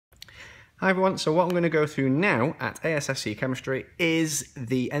Hi everyone, so what I'm going to go through now at ASSC Chemistry is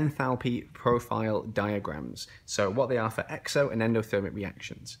the enthalpy profile diagrams. So what they are for exo and endothermic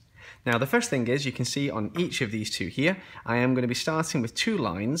reactions. Now the first thing is you can see on each of these two here, I am going to be starting with two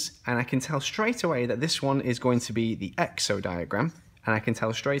lines and I can tell straight away that this one is going to be the exo diagram and I can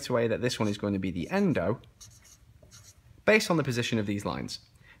tell straight away that this one is going to be the endo based on the position of these lines.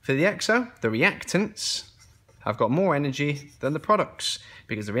 For the exo, the reactants have got more energy than the products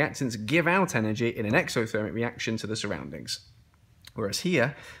because the reactants give out energy in an exothermic reaction to the surroundings. Whereas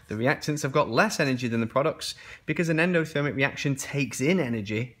here, the reactants have got less energy than the products because an endothermic reaction takes in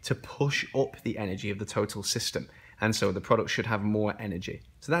energy to push up the energy of the total system. And so the product should have more energy.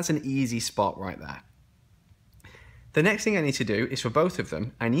 So that's an easy spot right there. The next thing I need to do is for both of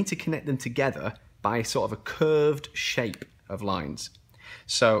them, I need to connect them together by sort of a curved shape of lines.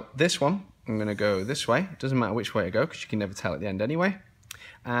 So this one, I'm going to go this way. It doesn't matter which way I go because you can never tell at the end anyway.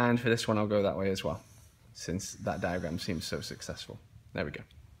 And for this one, I'll go that way as well, since that diagram seems so successful. There we go.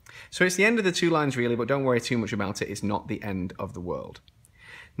 So it's the end of the two lines really, but don't worry too much about it. It's not the end of the world.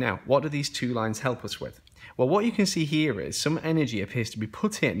 Now, what do these two lines help us with? Well, what you can see here is some energy appears to be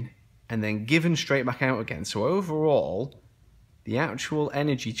put in and then given straight back out again. So overall, the actual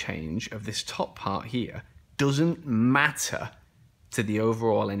energy change of this top part here doesn't matter to the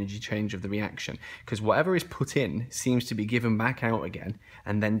overall energy change of the reaction, because whatever is put in seems to be given back out again,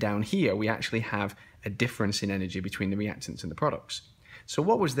 and then down here we actually have a difference in energy between the reactants and the products. So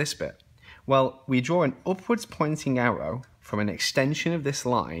what was this bit? Well, we draw an upwards pointing arrow from an extension of this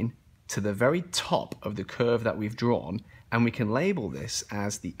line to the very top of the curve that we've drawn, and we can label this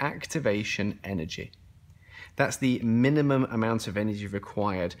as the activation energy. That's the minimum amount of energy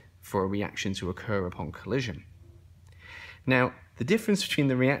required for a reaction to occur upon collision. Now, the difference between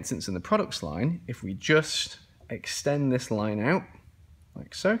the reactants and the products line, if we just extend this line out,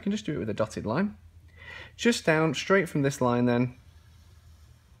 like so, you can just do it with a dotted line, just down, straight from this line then,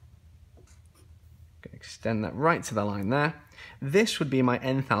 extend that right to the line there, this would be my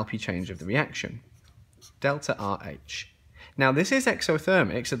enthalpy change of the reaction, delta RH. Now this is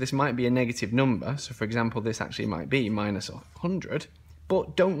exothermic, so this might be a negative number, so for example this actually might be minus 100,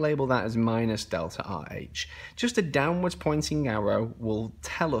 but don't label that as minus delta RH. Just a downwards pointing arrow will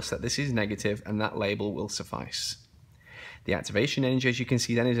tell us that this is negative and that label will suffice. The activation energy, as you can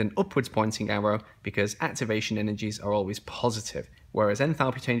see then, is an upwards pointing arrow because activation energies are always positive, whereas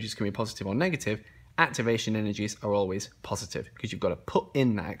enthalpy changes can be positive or negative, activation energies are always positive because you've got to put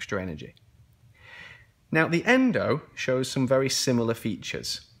in that extra energy. Now the endo shows some very similar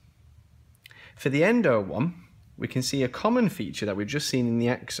features. For the endo one, we can see a common feature that we've just seen in the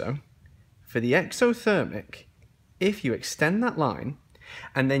exo. For the exothermic, if you extend that line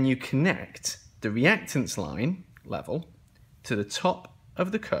and then you connect the reactants line level to the top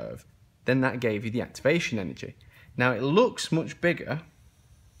of the curve, then that gave you the activation energy. Now it looks much bigger,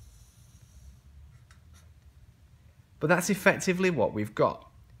 but that's effectively what we've got.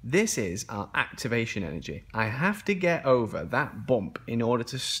 This is our activation energy. I have to get over that bump in order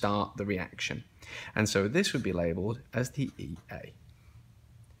to start the reaction. And so this would be labelled as the EA.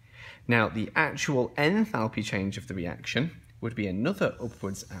 Now the actual enthalpy change of the reaction would be another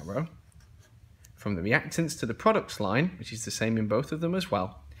upwards arrow from the reactants to the products line, which is the same in both of them as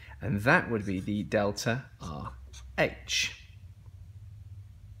well, and that would be the delta RH.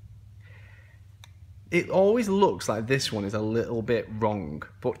 It always looks like this one is a little bit wrong,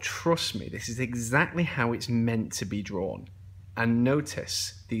 but trust me, this is exactly how it's meant to be drawn. And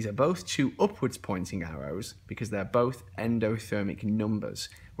notice, these are both two upwards pointing arrows because they're both endothermic numbers,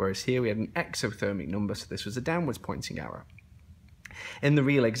 whereas here we had an exothermic number, so this was a downwards pointing arrow. In the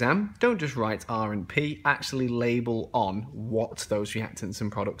real exam, don't just write R and P, actually label on what those reactants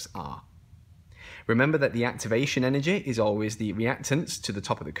and products are. Remember that the activation energy is always the reactants to the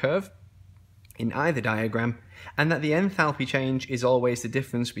top of the curve in either diagram, and that the enthalpy change is always the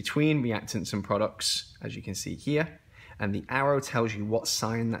difference between reactants and products, as you can see here, and the arrow tells you what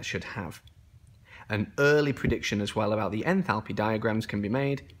sign that should have. An early prediction as well about the enthalpy diagrams can be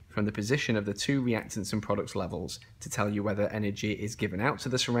made from the position of the two reactants and products levels to tell you whether energy is given out to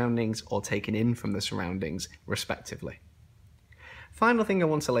the surroundings or taken in from the surroundings, respectively. Final thing I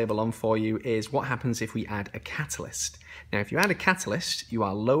want to label on for you is what happens if we add a catalyst. Now, if you add a catalyst, you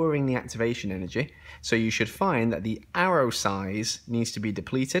are lowering the activation energy, so you should find that the arrow size needs to be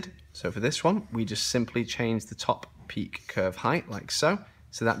depleted. So for this one, we just simply change the top peak curve height like so.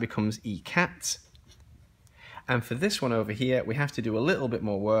 So that becomes ECAT. And for this one over here, we have to do a little bit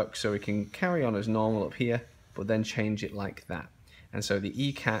more work, so we can carry on as normal up here, but then change it like that. And so the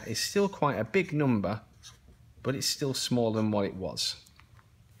ECAT is still quite a big number, but it's still smaller than what it was.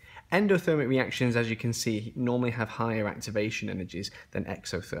 Endothermic reactions, as you can see, normally have higher activation energies than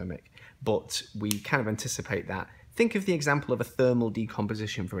exothermic, but we kind of anticipate that. Think of the example of a thermal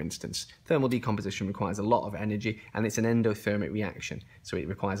decomposition, for instance. Thermal decomposition requires a lot of energy, and it's an endothermic reaction, so it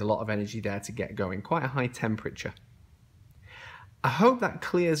requires a lot of energy there to get going, quite a high temperature. I hope that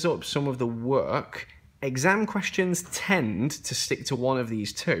clears up some of the work. Exam questions tend to stick to one of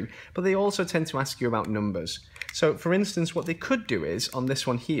these two, but they also tend to ask you about numbers. So for instance, what they could do is, on this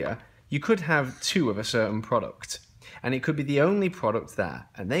one here, you could have 2 of a certain product, and it could be the only product there,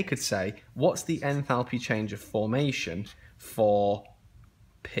 and they could say, what's the enthalpy change of formation for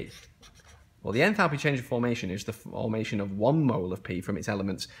P? Well, the enthalpy change of formation is the formation of 1 mole of P from its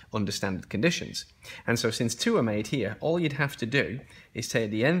elements under standard conditions. And so since 2 are made here, all you'd have to do is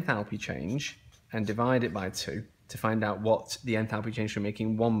take the enthalpy change and divide it by 2 to find out what the enthalpy change from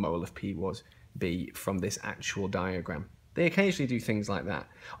making 1 mole of P would be from this actual diagram. They occasionally do things like that.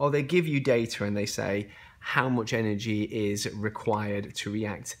 Or they give you data and they say how much energy is required to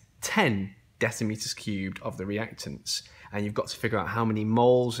react 10 decimeters cubed of the reactants. And you've got to figure out how many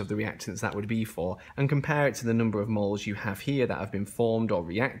moles of the reactants that would be for and compare it to the number of moles you have here that have been formed or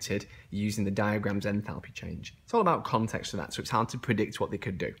reacted using the diagram's enthalpy change. It's all about context for that, so it's hard to predict what they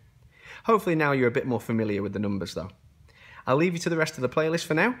could do. Hopefully now you're a bit more familiar with the numbers though. I'll leave you to the rest of the playlist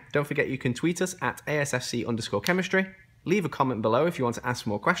for now. Don't forget you can tweet us at ASFC_chemistry. Leave a comment below if you want to ask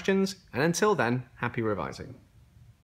more questions, and until then, happy revising.